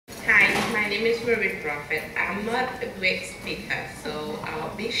name is Prophet. I'm not a great speaker, so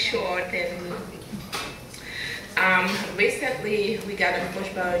I'll be short. And recently we got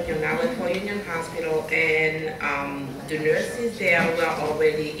approached by Union for Union Hospital, and the nurses there were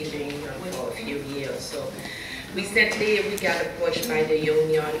already in the union for a few years. So recently we got approached by the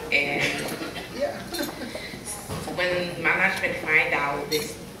union, and when management find out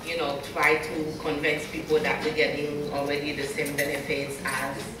this, try to convince people that we're getting already the same benefits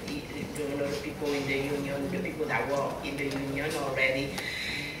as the people in the union, the people that were in the union already.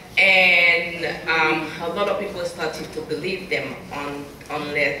 And a lot of people started to believe them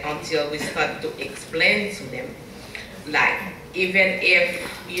until we started to explain to them, like, even if,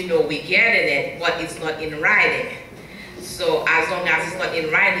 we getting it, but it's not in writing. So as long as it's not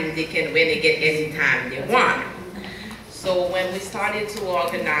in writing, they can renegade anytime they want. So when we started to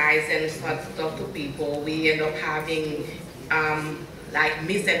organize and start to talk to people, we end up having like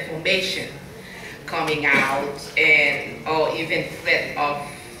misinformation coming out, and or even threat of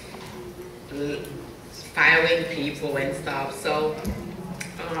firing people and stuff. So,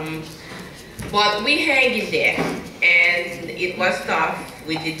 but we hang in there, and it was tough.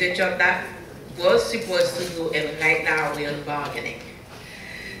 We did the job that was supposed to do, and right now we're on bargaining.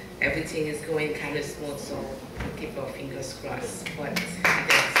 Everything is going kind of smooth, so keep our fingers crossed. But